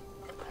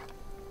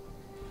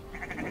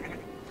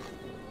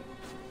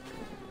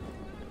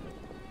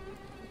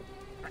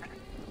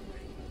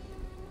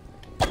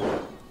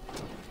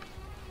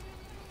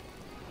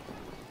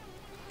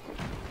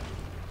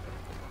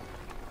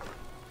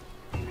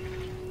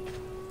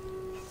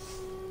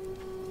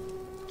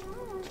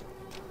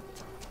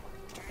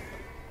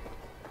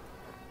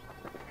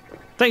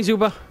 Thanks,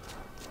 Uba,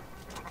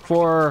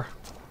 for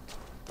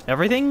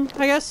everything,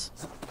 I guess.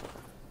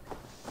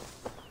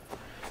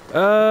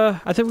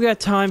 I think we got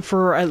time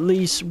for at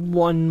least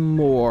one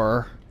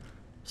more.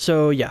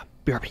 So, yeah,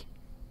 BRB.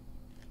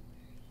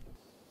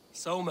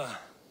 Soma,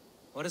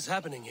 what is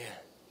happening here?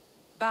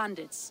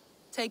 Bandits,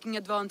 taking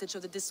advantage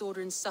of the disorder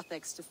in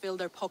Sussex to fill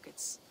their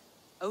pockets.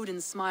 Odin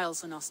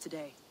smiles on us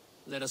today.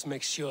 Let us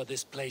make sure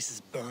this place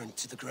is burned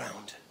to the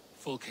ground.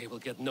 Fulke will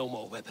get no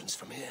more weapons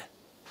from here.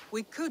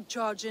 We could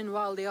charge in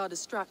while they are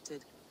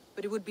distracted,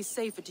 but it would be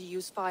safer to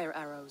use fire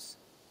arrows.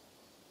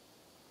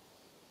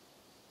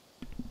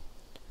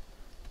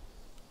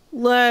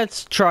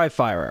 Let's try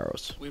fire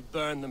arrows. We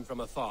burn them from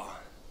afar.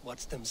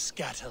 Watch them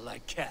scatter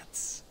like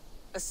cats.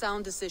 A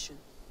sound decision.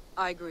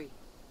 I agree.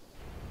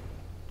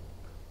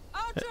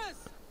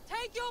 Archers!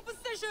 Take your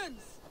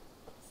positions!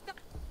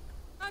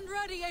 Stand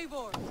ready,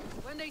 Eivor.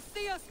 When they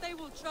see us, they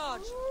will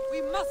charge.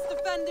 We must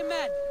defend the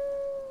men.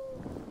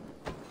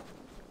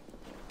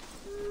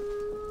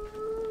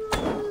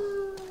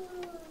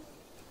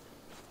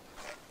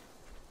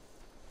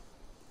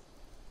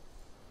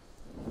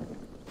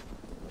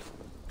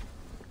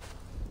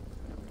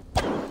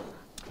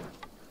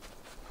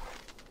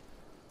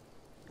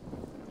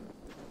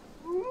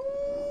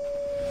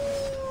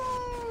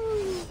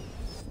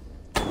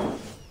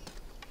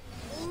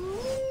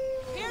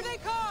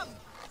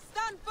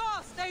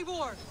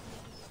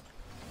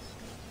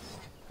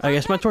 I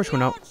guess my torch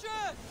went out.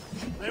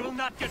 They will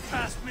not get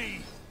past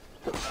me.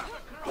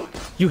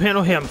 You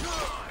handle him.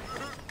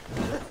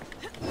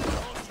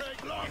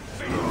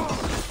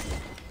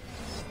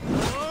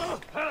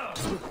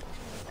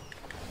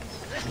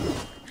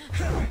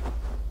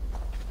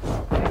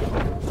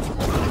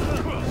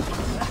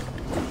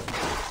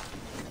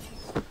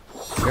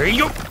 There you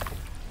go.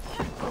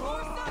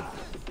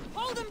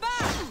 Hold him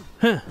back.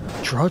 Huh.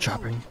 Draw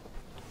dropping.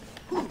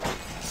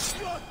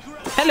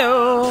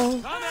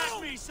 Hello. Come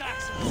at me,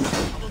 Saxons.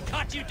 I will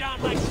cut you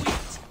down like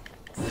wheat.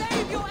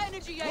 Save your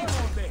energy,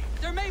 Eivor.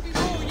 There may be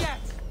more yet.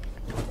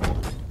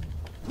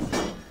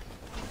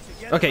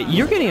 Okay,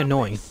 you're getting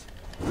annoying.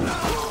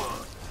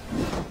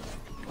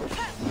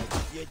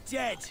 You're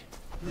dead.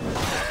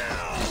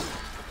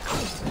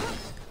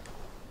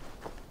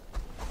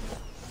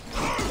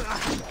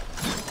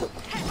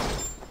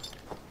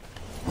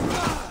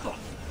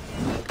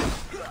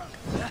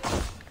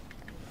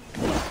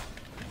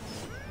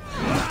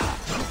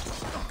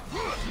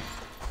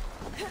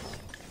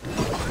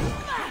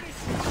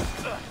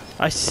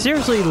 I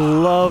seriously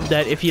love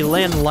that if you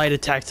land light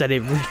attacks that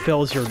it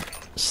refills your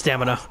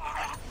stamina.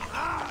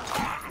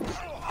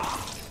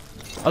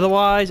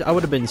 Otherwise, I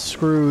would have been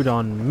screwed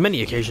on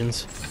many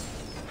occasions.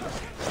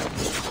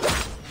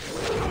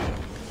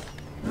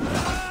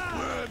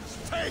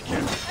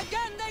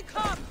 Again they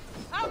come!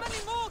 How many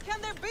more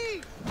can there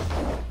be?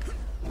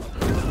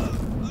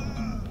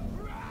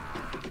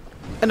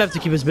 Enough to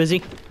keep us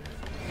busy.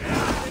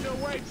 Get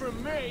away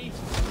from me!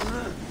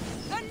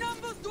 The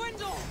numbers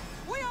dwindle!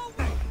 We are...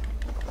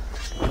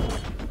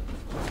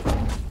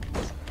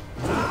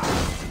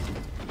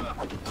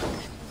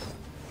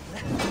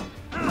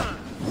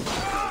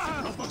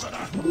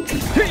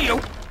 Here you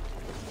go.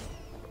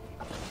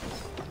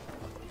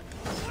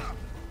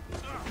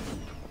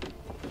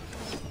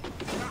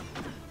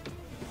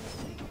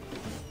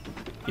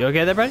 You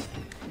okay there, buddy?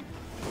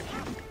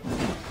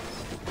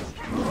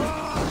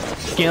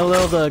 Getting a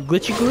little the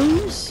glitchy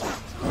glues?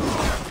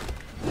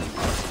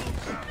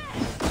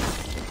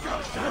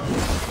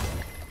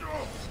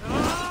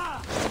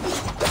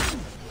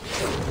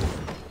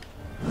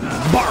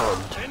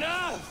 Barbed.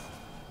 Enough!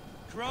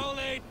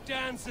 Crowley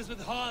dances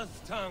with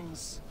hearth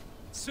tongues.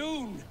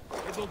 Soon,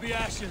 it will be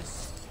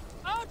ashes.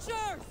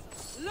 Archers!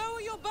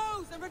 Lower your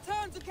bows and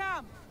return to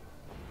camp!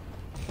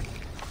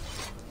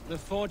 The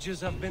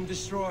forges have been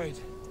destroyed.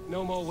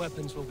 No more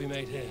weapons will be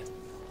made here.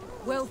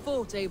 Well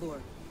fought, Eivor.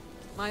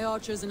 My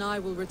archers and I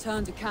will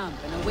return to camp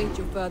and await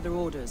your further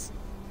orders.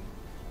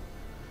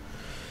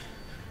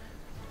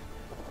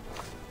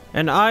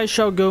 And I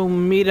shall go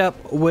meet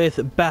up with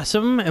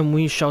Basim, and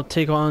we shall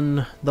take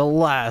on the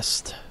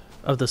last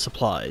of the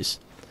supplies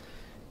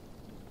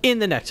in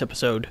the next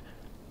episode.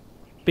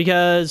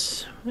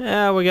 Because,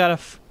 yeah, we don't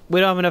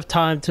have enough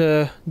time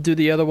to do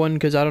the other one,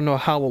 because I don't know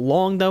how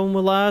long that one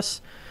will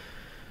last.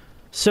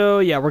 So,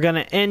 yeah, we're going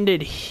to end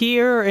it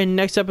here. In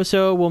next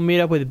episode, we'll meet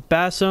up with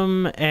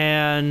Basim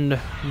and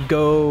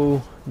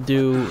go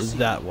do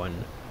that one.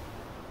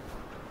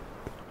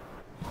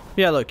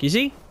 Yeah, look, you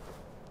see?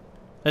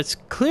 That's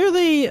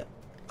clearly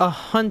a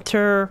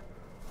hunter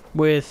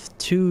with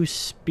 2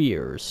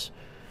 spears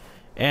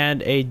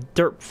and a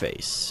derp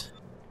face.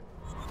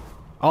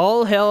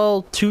 All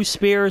hail 2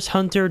 spears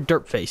hunter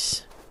derp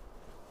face.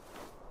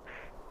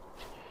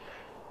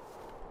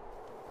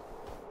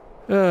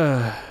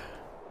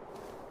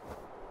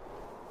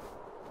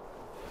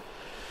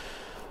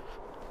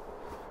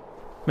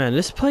 Man,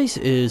 this place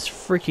is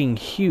freaking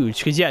huge.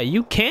 Because, yeah,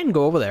 you can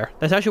go over there.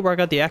 That's actually where I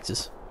got the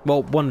axes.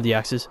 Well, one of the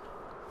axes.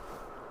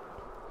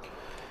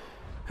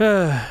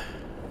 But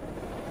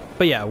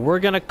yeah, we're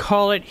going to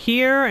call it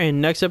here.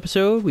 And next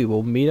episode, we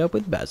will meet up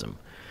with Basim.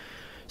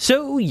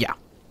 So, yeah.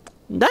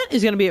 That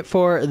is going to be it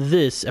for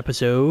this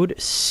episode.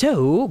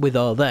 So, with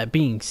all that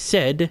being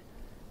said,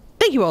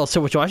 thank you all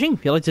so much for watching.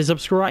 If you'd like to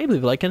subscribe,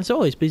 leave a like, and as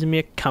always, please leave me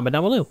a comment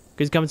down below.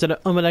 Because comments are the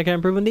I can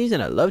improve on these,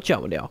 and I love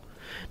chatting with y'all.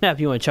 Now, if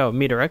you want to chat with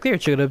me directly or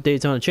check out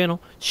updates on the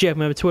channel, check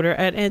me out on Twitter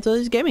at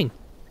AntilesGaming.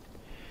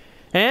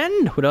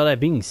 And with all that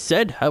being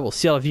said, I will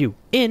see all of you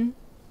in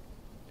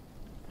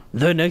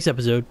the next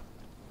episode.